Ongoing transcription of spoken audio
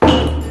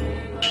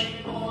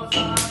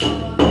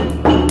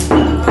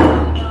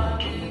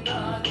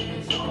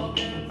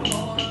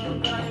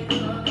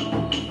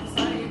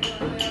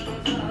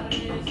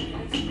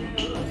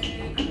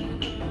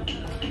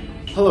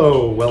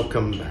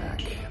Welcome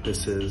back.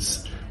 This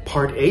is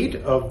part 8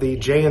 of the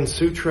Jain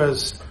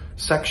Sūtras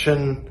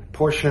section,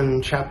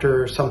 portion,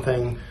 chapter,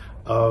 something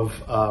of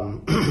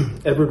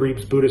Edward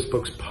Reeves Buddhist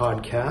Books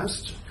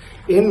podcast,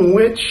 in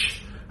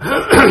which,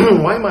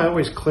 why am I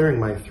always clearing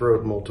my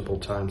throat multiple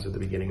times at the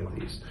beginning of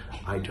these?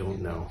 I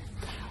don't know.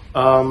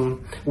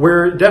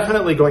 We're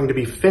definitely going to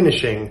be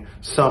finishing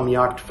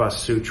Samyaktva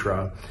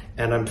Sūtra,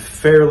 and I'm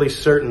fairly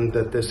certain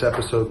that this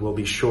episode will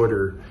be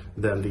shorter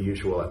than the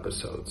usual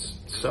episodes.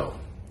 So,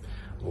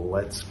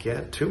 let's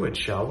get to it,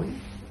 shall we?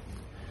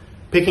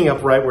 Picking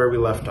up right where we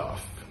left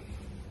off.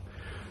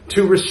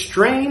 To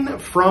restrain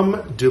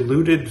from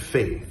deluded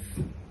faith.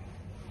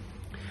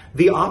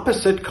 The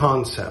opposite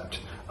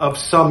concept of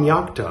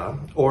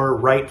samyakta, or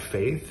right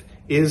faith,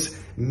 is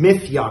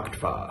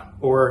mityaktva,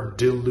 or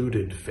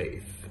deluded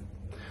faith.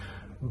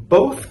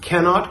 Both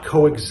cannot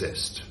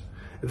coexist.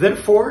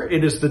 Therefore,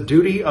 it is the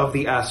duty of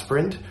the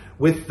aspirant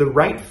with the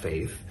right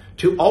faith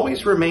to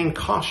always remain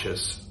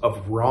cautious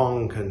of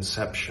wrong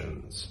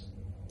conceptions.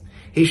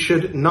 He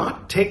should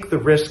not take the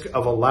risk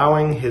of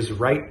allowing his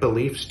right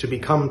beliefs to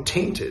become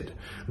tainted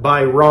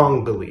by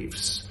wrong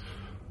beliefs.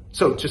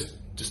 So just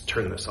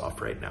turn this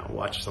off right now.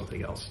 Watch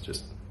something else.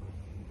 Just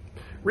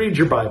read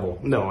your Bible.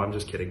 No, I'm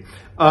just kidding.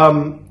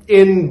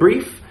 In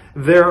brief,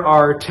 there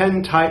are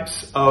 10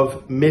 types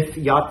of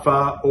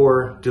mityaktva,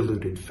 or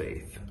deluded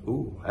faith.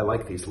 Ooh, I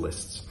like these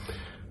lists.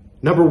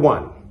 Number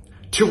 1,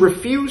 to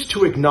refuse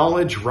to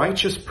acknowledge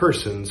righteous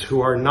persons who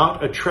are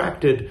not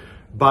attracted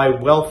by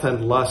wealth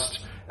and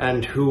lust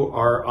and who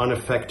are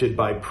unaffected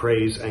by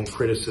praise and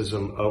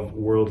criticism of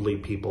worldly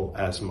people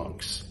as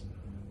monks.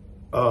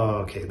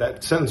 Okay,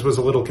 that sentence was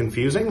a little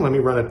confusing. Let me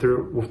run it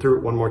through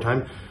it one more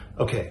time.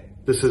 Okay,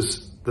 this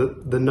is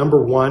the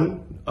number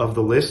 1 of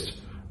the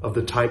list of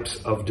the types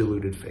of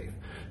deluded faith.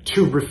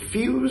 To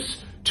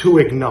refuse to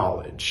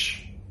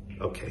acknowledge,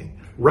 okay,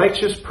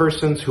 righteous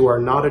persons who are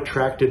not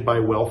attracted by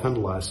wealth and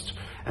lust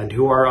and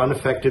who are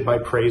unaffected by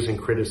praise and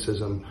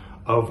criticism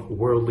of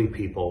worldly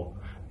people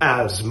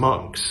as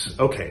monks.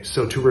 Okay,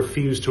 so to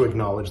refuse to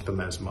acknowledge them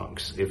as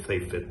monks if they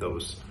fit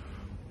those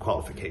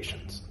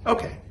qualifications.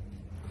 Okay,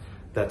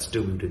 that's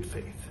deluded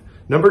faith.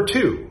 Number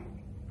 2,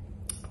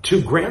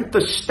 to grant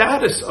the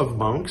status of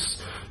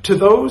monks to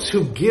those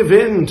who give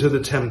in to the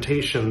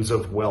temptations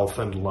of wealth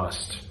and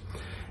lust,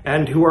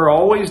 and who are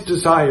always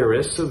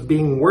desirous of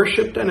being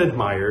worshipped and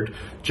admired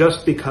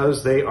just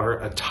because they are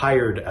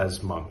attired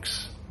as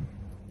monks.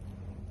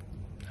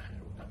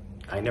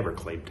 I never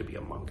claimed to be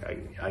a monk.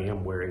 I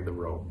am wearing the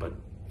robe, but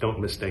don't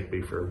mistake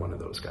me for one of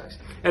those guys.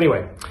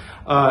 Anyway,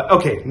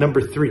 okay,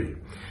 number 3,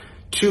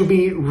 to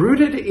be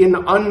rooted in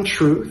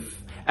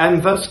untruth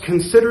and thus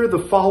consider the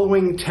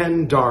following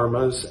 10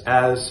 dharmas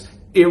as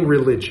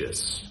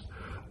irreligious.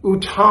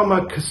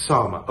 Uttama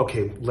kasama.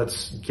 Okay,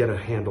 let's get a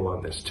handle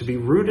on this. To be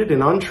rooted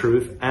in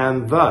untruth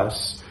and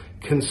thus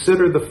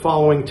consider the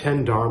following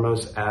 10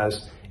 dharmas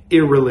as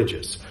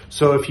irreligious.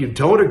 So if you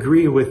don't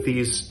agree with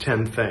these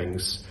 10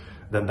 things,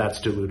 then that's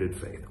deluded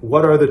faith.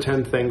 What are the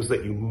 10 things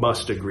that you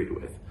must agree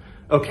with?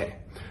 Okay.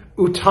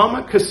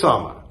 Uttama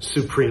kasama,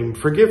 supreme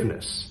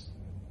forgiveness.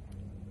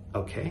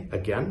 Okay,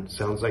 again,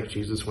 sounds like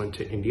Jesus went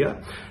to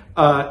India.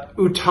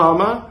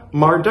 Uttama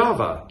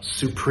mardava,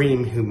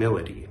 supreme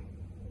humility.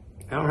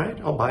 All right,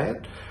 I'll buy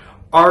it.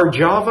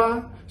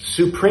 Arjava,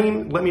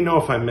 supreme, let me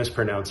know if I'm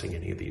mispronouncing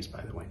any of these,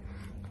 by the way.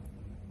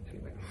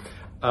 Anyway,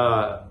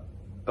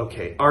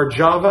 okay,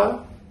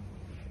 Arjava,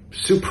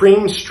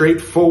 supreme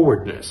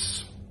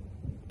straightforwardness.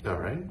 All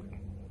right.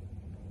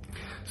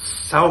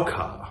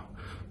 Sauka,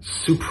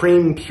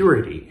 supreme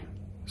purity.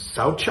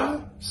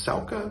 Saucha?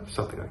 Sauka?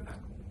 Something like that.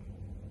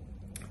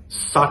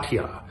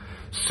 Satya,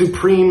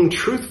 supreme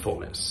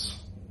truthfulness.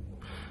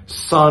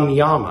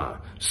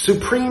 Sanyama,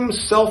 supreme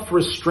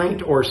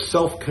self-restraint or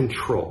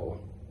self-control.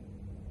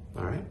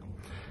 All right.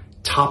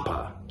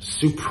 Tapa,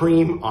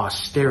 supreme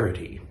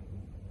austerity.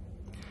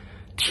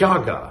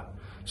 Tyaga,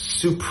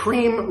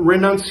 supreme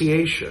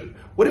renunciation.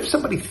 What if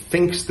somebody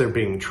thinks they're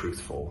being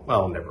truthful?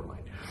 Well, never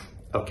mind.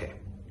 Okay.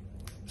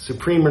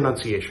 Supreme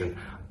renunciation.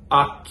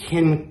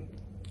 Akinkanya,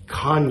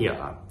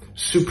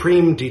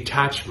 supreme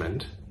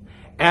detachment.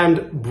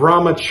 And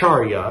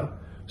brahmacharya,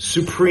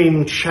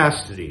 supreme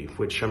chastity,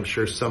 which I'm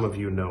sure some of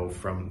you know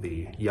from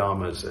the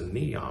yamas and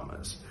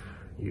niyamas.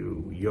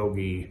 You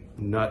yogi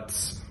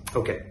nuts.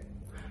 Okay.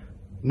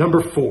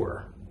 Number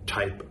 4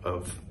 type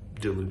of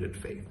deluded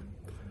faith.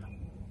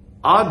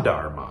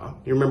 Adharma,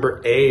 you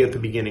remember A at the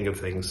beginning of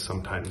things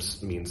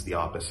sometimes means the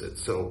opposite.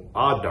 So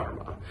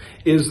adharma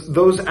is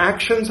those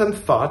actions and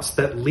thoughts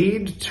that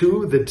lead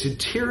to the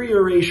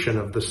deterioration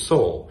of the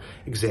soul.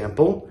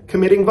 Example,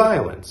 committing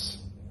violence.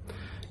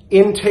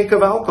 Intake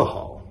of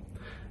alcohol,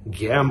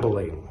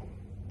 gambling,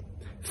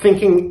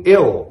 thinking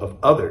ill of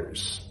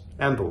others,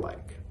 and the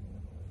like.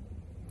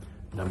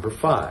 Number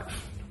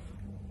 5,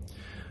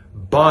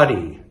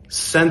 body,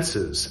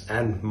 senses,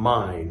 and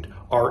mind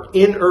are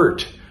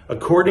inert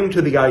according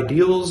to the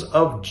ideals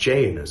of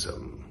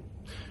Jainism.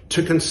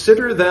 To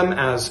consider them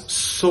as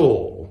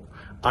soul,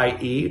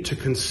 i.e. to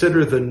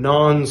consider the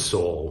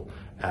non-soul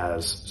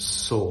as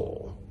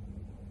soul.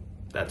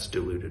 That's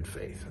deluded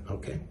faith,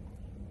 okay?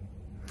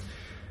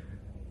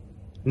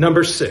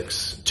 Number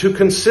 6, to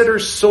consider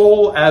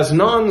soul as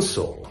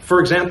non-soul. For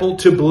example,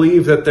 to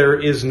believe that there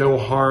is no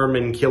harm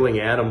in killing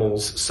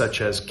animals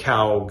such as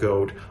cow,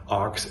 goat,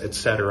 ox,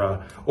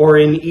 etc., or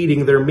in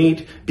eating their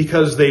meat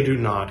because they do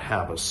not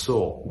have a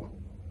soul.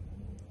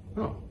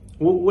 Oh,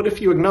 well, what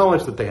if you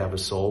acknowledge that they have a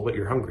soul, but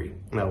you're hungry?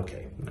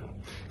 Okay, no.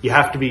 You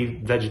have to be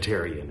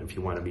vegetarian if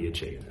you want to be a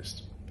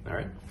Jainist, all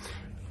right?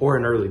 Or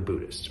an early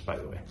Buddhist, by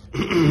the way.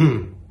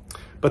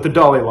 But the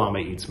Dalai Lama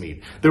eats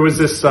meat. There was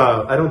this,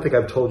 I don't think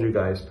I've told you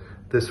guys,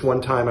 this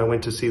one time I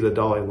went to see the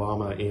Dalai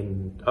Lama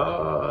in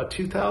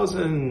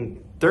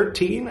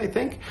 2013, I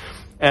think.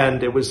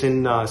 And it was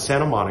in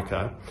Santa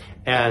Monica.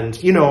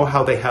 And you know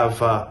how they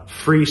have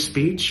free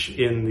speech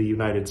in the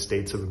United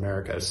States of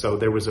America. So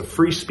there was a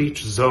free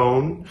speech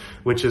zone,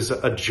 which is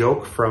a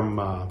joke from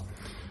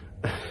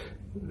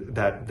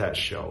that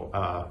show,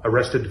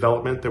 Arrested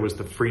Development. There was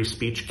the free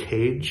speech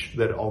cage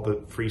that all the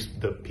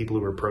people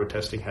who were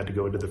protesting had to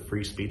go into the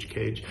free speech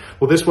cage.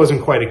 Well, this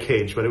wasn't quite a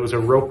cage, but it was a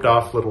roped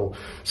off little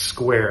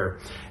square.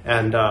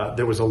 And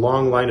there was a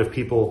long line of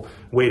people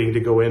waiting to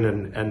go in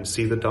and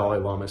see the Dalai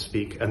Lama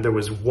speak. And there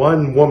was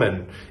one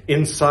woman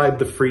inside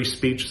the free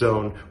speech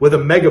zone with a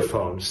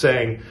megaphone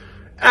saying,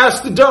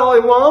 "Ask the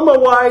Dalai Lama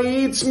why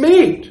he eats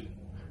meat.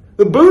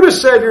 The Buddha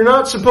said you're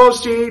not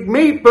supposed to eat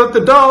meat, but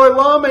the Dalai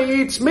Lama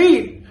eats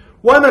meat.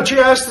 Why don't you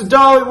ask the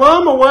Dalai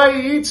Lama why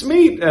he eats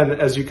meat?" And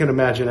as you can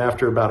imagine,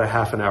 after about a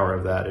half an hour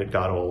of that, it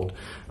got old.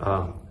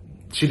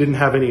 She didn't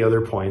have any other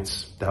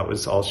points. That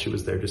was all she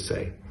was there to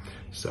say.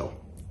 So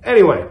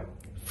anyway,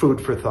 food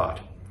for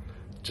thought.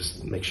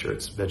 Just make sure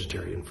it's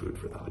vegetarian food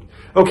for thought.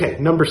 Okay,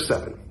 number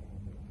 7.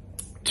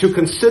 To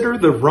consider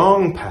the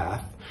wrong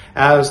path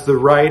as the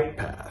right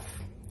path.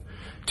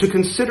 To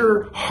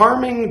consider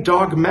harming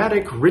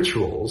dogmatic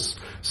rituals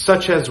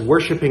such as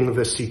worshipping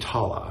the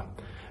Sitala,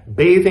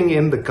 bathing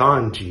in the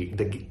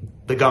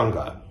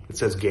Ganga. It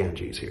says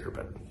Ganges here,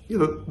 but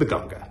the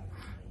Ganga.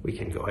 We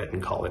can go ahead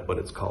and call it what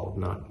it's called,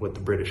 not what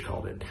the British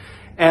called it.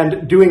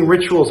 And doing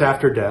rituals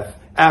after death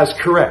as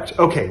correct.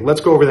 Okay,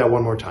 let's go over that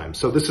one more time.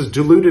 So this is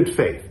deluded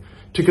faith.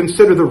 To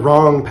consider the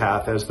wrong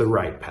path as the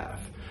right path.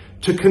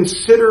 To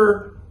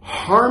consider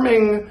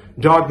harming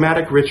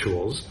dogmatic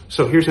rituals.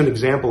 So here's an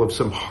example of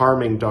some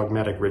harming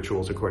dogmatic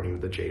rituals according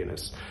to the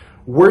Jainists.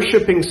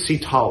 Worshipping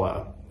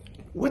Sitala.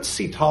 What's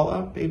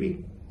Sitala,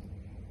 baby?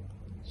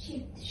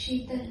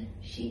 Sheetal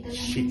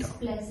means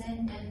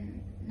pleasant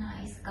and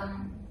nice,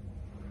 calm.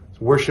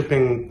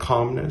 Worshipping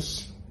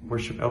calmness.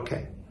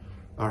 Okay.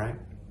 All right.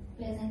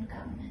 Pleasant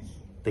calmness.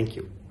 Thank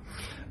you.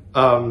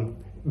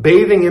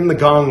 Bathing in the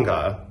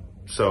Ganga.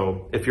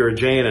 So if you're a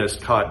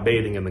Jainist caught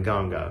bathing in the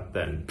Ganga,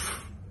 then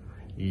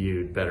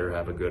you'd better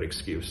have a good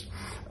excuse.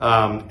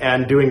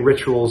 And doing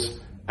rituals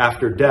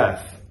after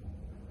death.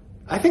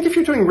 I think if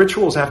you're doing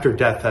rituals after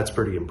death, that's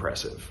pretty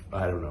impressive.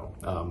 I don't know.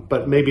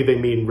 But maybe they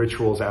mean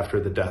rituals after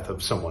the death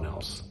of someone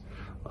else.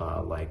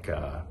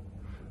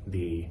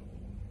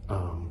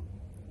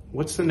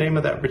 What's the name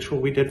of that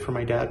ritual we did for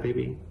my dad,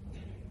 baby?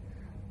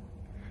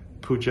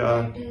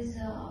 Puja. That is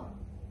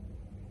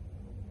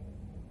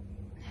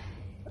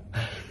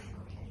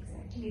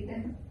exactly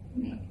the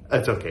name.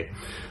 That's okay.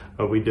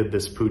 We did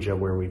this puja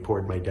where we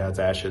poured my dad's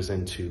ashes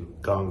into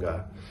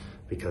Ganga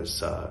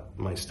because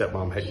my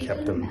stepmom had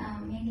kept them.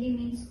 Mainly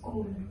means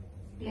cool,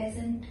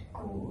 pleasant,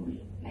 cool,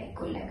 like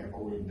a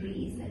cool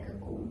breeze, like a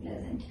cool,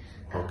 pleasant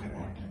water.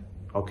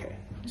 Okay.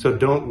 So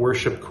don't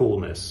worship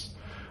coolness.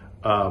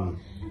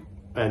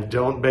 And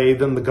don't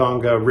bathe in the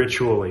Ganga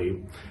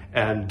ritually.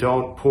 And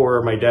don't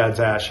pour my dad's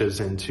ashes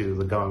into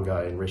the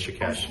Ganga in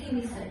Rishikesh.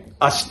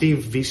 Asti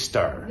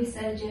Vistar.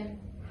 Visarjan.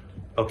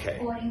 Okay.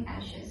 Pouring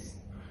ashes.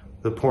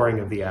 The pouring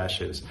of the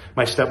ashes.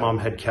 My stepmom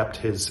had kept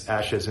his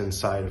ashes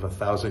inside of a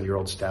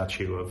 1,000-year-old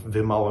statue of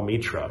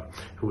Vimalamitra,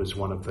 who was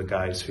one of the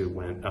guys who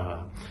went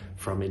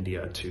from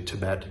India to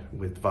Tibet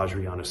with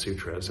Vajrayana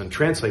Sutras and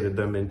translated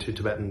them into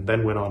Tibetan,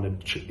 then went on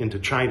into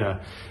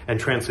China and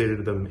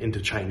translated them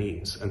into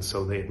Chinese. And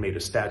so they had made a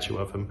statue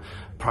of him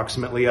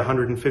approximately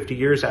 150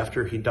 years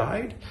after he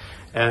died.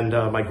 And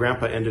my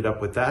grandpa ended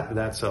up with that.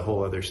 That's a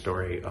whole other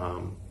story.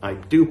 I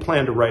do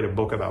plan to write a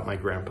book about my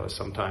grandpa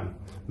sometime.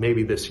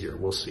 Maybe this year.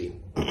 We'll see.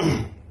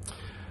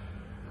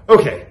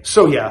 Okay,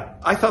 so yeah,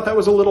 I thought that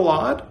was a little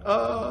odd.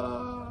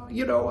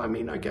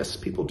 I guess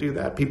people do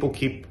that. People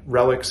keep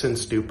relics in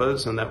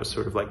stupas, and that was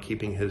sort of like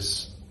keeping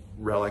his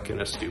relic in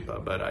a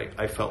stupa. But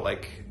I felt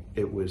like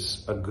it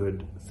was a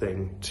good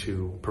thing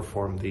to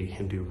perform the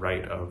Hindu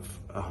rite of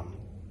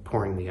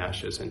pouring the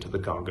ashes into the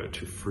Ganga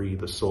to free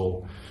the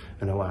soul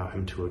and allow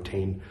him to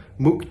attain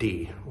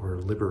mukti,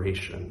 or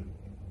liberation.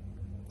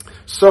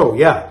 So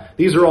yeah,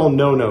 these are all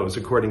no-nos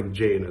according to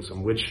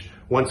Jainism, which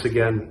once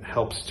again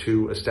helps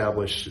to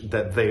establish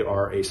that they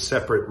are a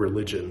separate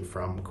religion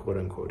from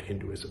quote-unquote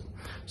Hinduism.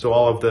 So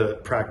all of the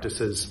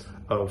practices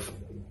of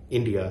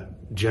India,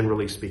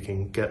 generally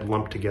speaking, get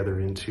lumped together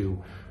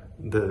into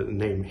the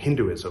name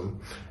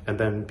Hinduism, and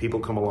then people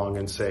come along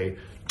and say,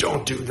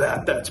 don't do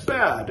that, that's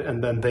bad,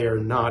 and then they are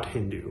not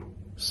Hindu.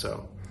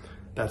 So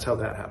that's how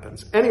that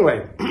happens.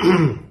 Anyway,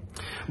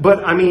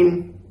 but I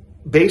mean,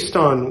 based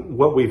on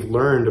what we've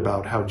learned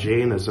about how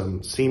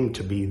Jainism seemed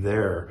to be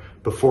there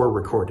before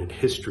recorded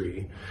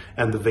history,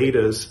 and the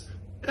Vedas,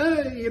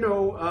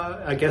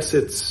 I guess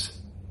it's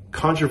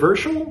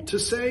controversial to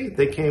say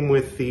they came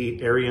with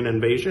the Aryan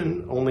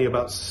invasion only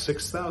about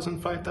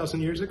 6,000,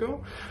 5,000 years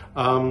ago.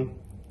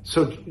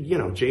 So,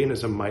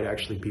 Jainism might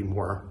actually be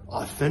more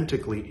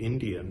authentically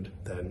Indian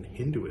than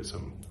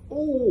Hinduism.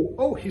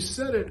 Oh, he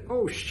said it.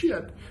 Oh,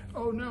 shit.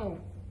 Oh, no.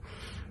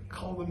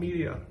 Call the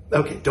media.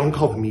 Okay, don't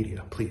call the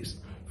media, please.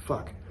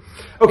 Fuck.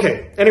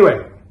 Okay,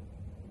 anyway.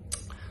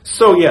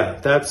 So, yeah,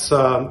 that's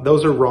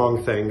those are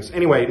wrong things.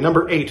 Anyway,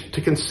 number 8,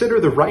 to consider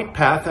the right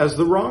path as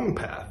the wrong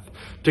path.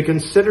 To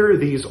consider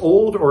these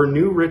old or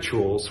new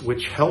rituals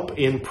which help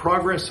in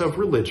progress of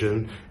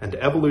religion and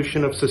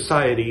evolution of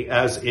society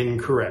as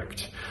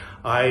incorrect.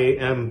 I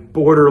am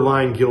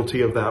borderline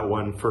guilty of that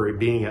one for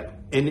being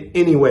in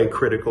any way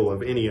critical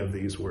of any of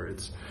these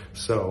words.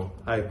 So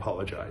I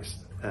apologize.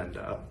 And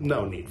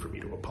no need for me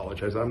to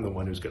apologize. I'm the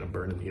one who's going to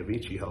burn in the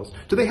Avicii hells.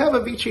 Do they have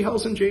Avicii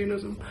hells in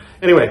Jainism?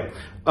 Anyway,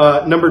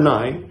 number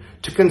 9,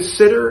 to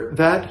consider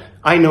that,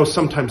 I know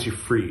sometimes you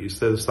freeze.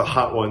 There's the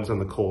hot ones and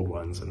the cold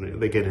ones,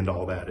 and they get into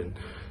all that in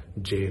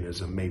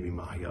Jainism, maybe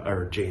Mahayana,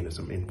 or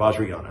Jainism in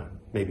Vajrayana,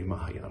 maybe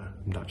Mahayana.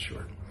 I'm not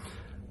sure.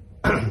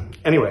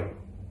 Anyway,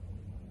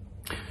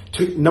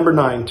 number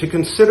 9, to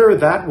consider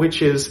that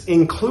which is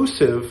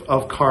inclusive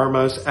of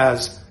karmas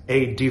as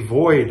a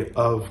devoid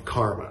of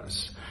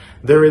karmas.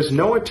 There is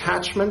no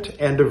attachment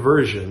and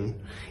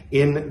aversion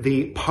in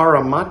the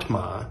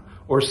Paramatma,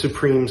 or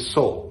Supreme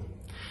Soul.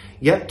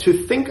 Yet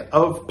to think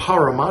of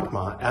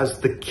Paramatma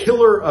as the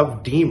killer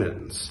of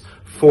demons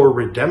for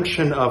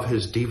redemption of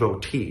his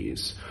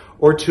devotees,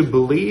 or to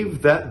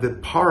believe that the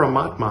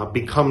Paramatma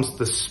becomes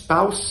the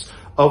spouse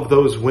of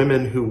those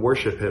women who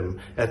worship him,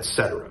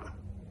 etc.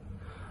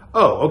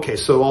 Oh, okay,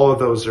 so all of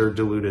those are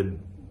diluted.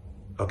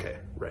 Okay,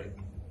 right.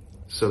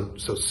 So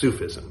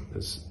Sufism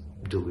is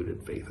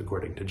diluted faith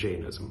according to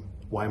Jainism.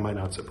 Why am I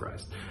not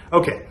surprised?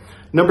 Okay,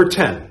 number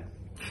 10.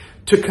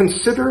 To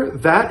consider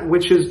that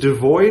which is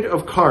devoid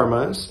of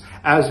karmas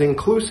as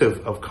inclusive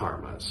of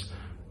karmas.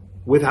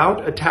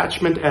 Without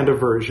attachment and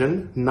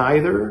aversion,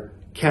 neither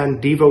can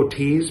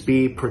devotees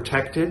be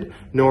protected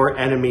nor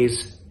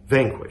enemies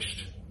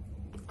vanquished.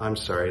 I'm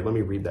sorry, let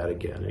me read that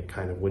again. It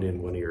kind of went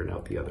in one ear and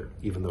out the other,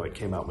 even though it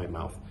came out my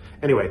mouth.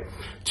 Anyway,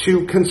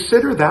 to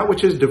consider that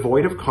which is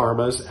devoid of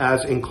karmas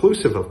as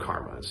inclusive of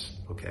karmas,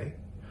 okay?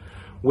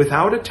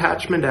 Without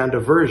attachment and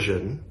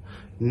aversion,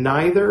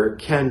 neither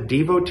can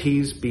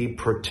devotees be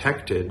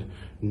protected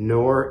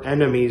nor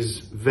enemies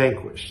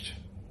vanquished.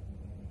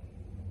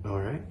 All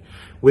right?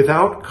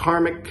 Without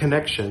karmic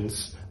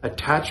connections,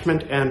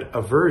 attachment and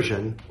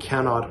aversion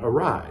cannot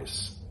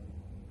arise.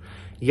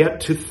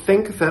 Yet to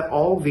think that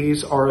all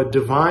these are a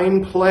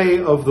divine play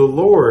of the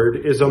Lord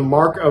is a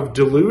mark of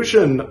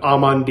delusion,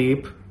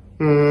 Amandeep.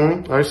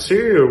 I see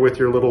you with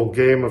your little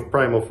game of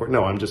primal force.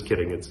 No, I'm just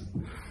kidding.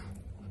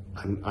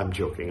 I'm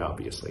joking,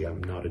 obviously.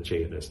 I'm not a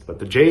Jainist. But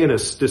the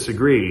Jainists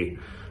disagree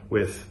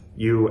with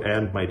you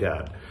and my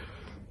dad.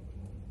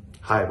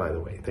 Hi, by the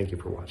way. Thank you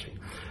for watching.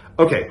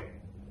 Okay.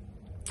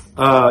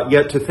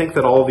 Yet to think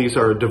that all these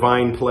are a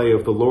divine play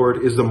of the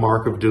Lord is the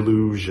mark of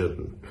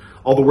delusion.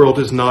 All the world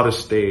is not a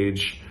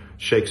stage,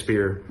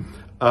 Shakespeare.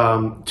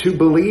 To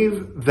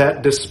believe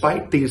that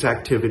despite these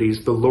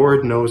activities, the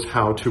Lord knows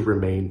how to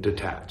remain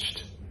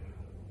detached.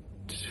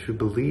 To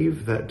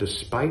believe that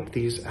despite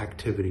these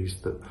activities,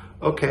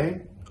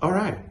 okay, all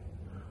right.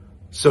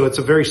 So it's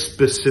a very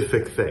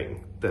specific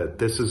thing, that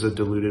this is a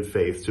deluded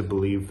faith, to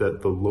believe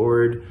that the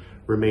Lord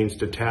remains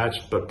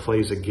detached but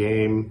plays a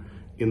game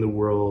in the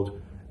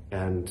world,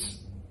 and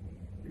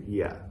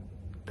yeah,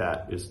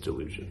 that is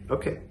delusion.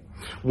 Okay.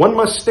 One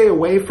must stay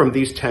away from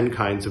these 10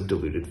 kinds of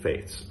deluded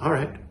faiths. All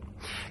right.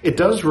 It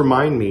does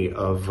remind me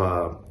of,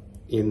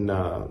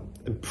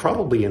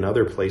 probably in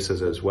other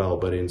places as well,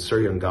 but in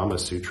Samyaktva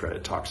Sūtra,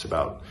 it talks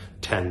about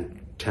 10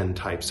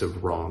 types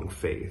of wrong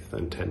faith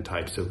and 10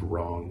 types of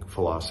wrong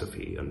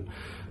philosophy and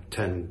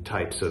 10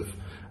 types of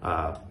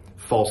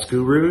false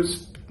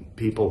gurus,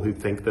 people who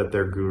think that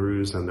they're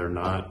gurus and they're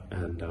not.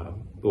 And,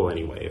 well,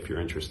 anyway, if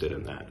you're interested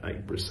in that, I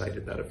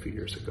recited that a few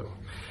years ago.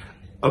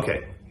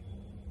 Okay.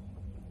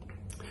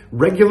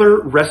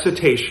 Regular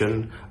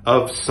recitation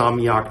of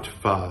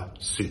Samyaktva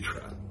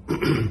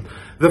Sūtra.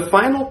 The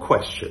final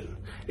question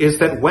is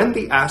that when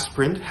the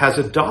aspirant has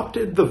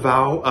adopted the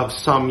vow of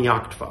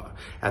Samyaktva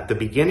at the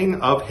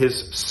beginning of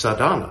his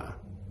sadhana,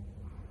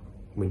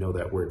 we know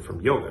that word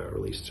from yoga, or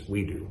at least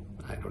we do.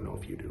 I don't know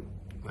if you do.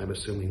 I'm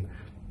assuming.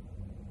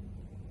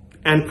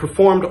 And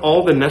performed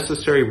all the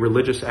necessary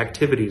religious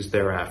activities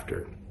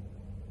thereafter.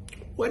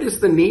 What is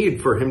the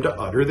need for him to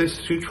utter this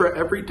sutra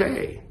every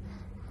day?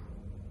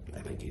 I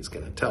think he's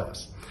going to tell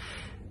us.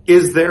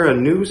 Is there a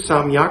new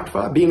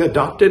Samyaktva being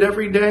adopted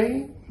every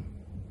day?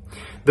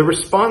 The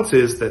response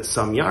is that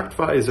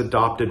Samyaktva is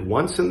adopted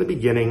once in the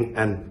beginning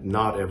and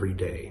not every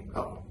day.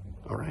 Oh,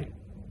 all right.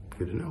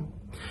 Good to know.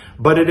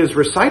 But it is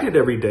recited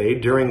every day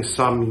during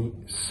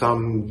Samyika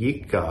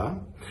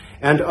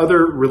and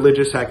other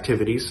religious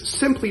activities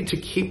simply to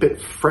keep it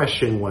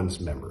fresh in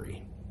one's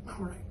memory.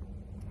 All right.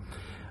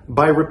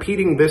 By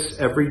repeating this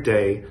every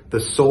day, the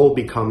soul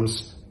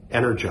becomes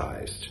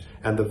energized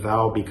and the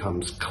vow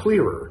becomes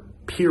clearer,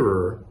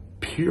 purer,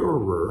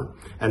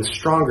 and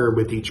stronger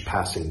with each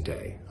passing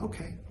day.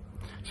 Okay.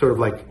 Sort of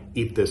like,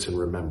 eat this in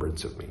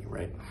remembrance of me,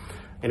 right?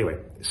 Anyway,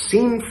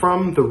 seen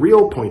from the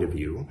real point of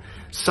view,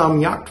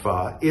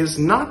 Samyaktva is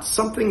not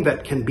something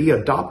that can be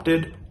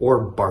adopted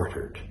or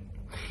bartered.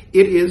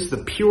 It is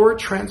the pure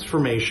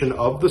transformation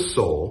of the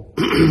soul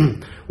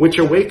which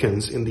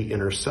awakens in the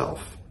inner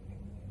self.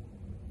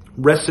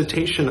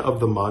 Recitation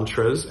of the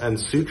mantras and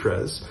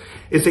sutras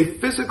is a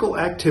physical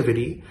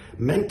activity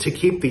meant to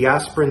keep the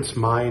aspirant's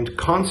mind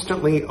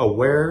constantly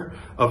aware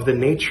of the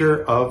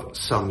nature of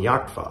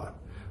Samyaktva,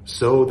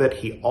 so that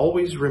he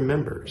always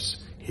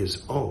remembers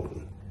his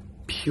own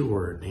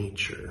pure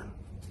nature.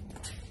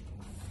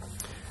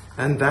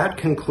 And that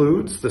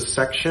concludes the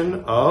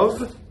section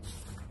of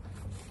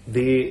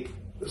the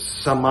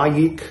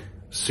Samyaktva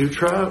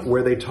Sutra,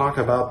 where they talk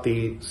about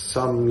the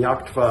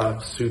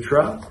Samyaktva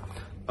Sutra.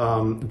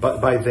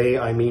 But by they,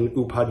 I mean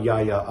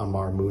Upadhyaya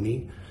Amar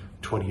Muni,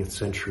 20th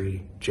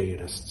century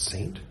Jainist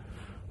saint,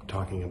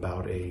 talking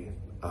about a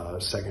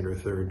second or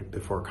third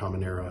before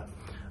Common Era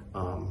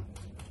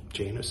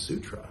Jain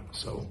Sutra.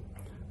 So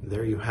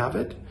there you have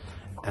it.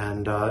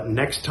 And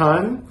next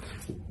time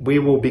we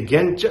will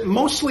begin,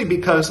 mostly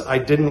because I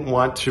didn't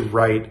want to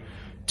write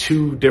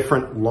two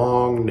different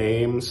long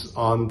names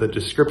on the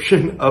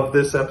description of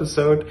this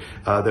episode,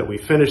 that we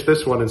finish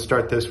this one and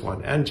start this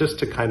one. And just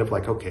to kind of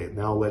like, okay,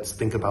 now let's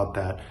think about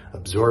that,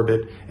 absorb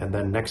it, and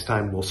then next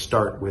time we'll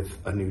start with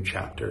a new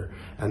chapter.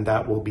 And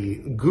that will be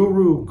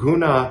Guru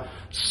Guna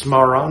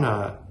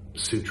Smarana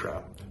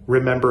Sutra,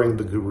 remembering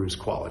the Guru's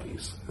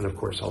qualities. And of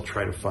course, I'll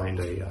try to find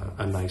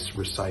a nice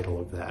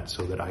recital of that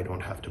so that I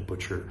don't have to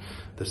butcher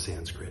the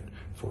Sanskrit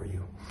for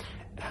you.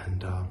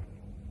 And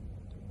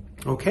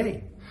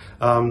okay.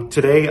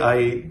 Today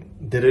I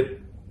did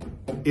it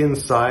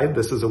inside.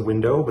 This is a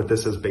window, but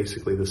this is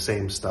basically the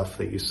same stuff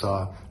that you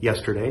saw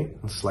yesterday,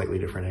 a slightly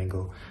different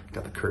angle.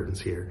 Got the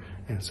curtains here,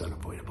 and it's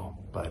unavoidable,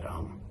 but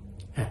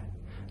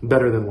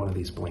better than one of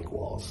these blank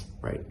walls,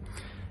 right?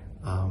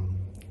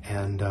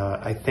 And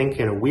I think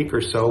in a week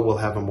or so we'll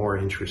have a more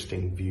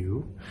interesting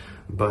view.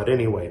 But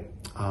anyway,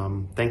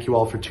 thank you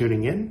all for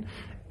tuning in.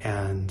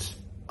 And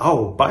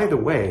oh, by the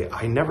way,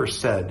 I never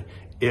said,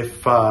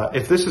 if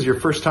this is your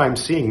first time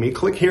seeing me,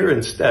 click here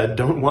instead.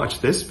 Don't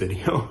watch this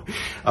video.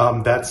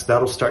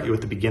 That'll start you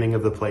at the beginning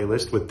of the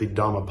playlist with the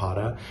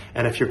Dhammapada.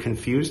 And if you're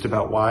confused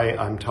about why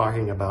I'm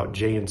talking about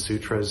Jain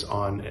Sūtras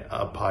on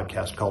a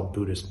podcast called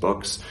Buddhist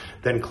Books,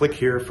 then click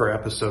here for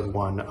episode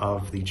 1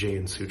 of the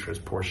Jain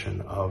Sūtras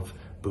portion of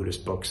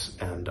Buddhist Books,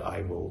 and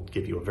I will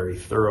give you a very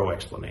thorough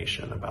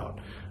explanation about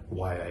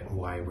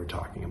why we're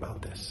talking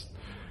about this.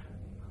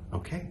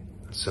 Okay,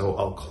 so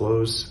I'll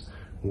close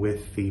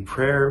with the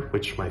prayer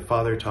which my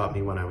father taught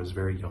me when I was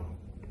very young.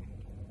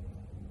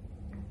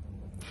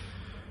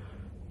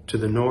 To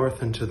the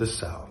north and to the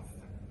south,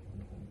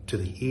 to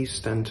the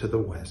east and to the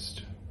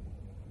west,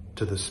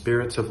 to the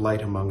spirits of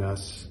light among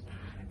us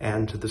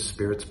and to the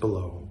spirits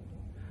below,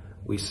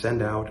 we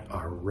send out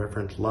our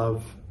reverent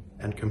love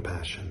and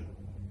compassion.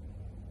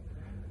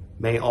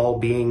 May all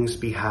beings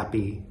be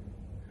happy.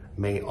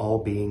 May all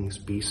beings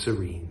be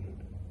serene.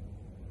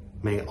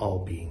 May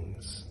all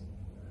beings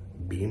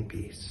be in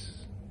peace.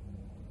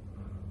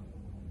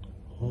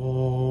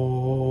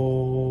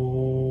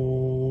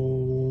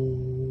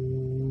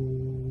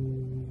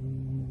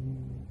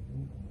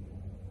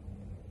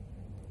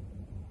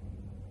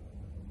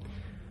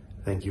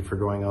 Thank you for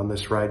going on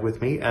this ride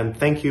with me, and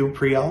thank you,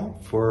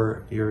 Priyal,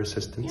 for your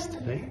assistance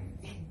today.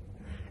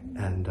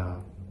 And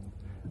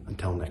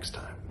until next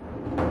time.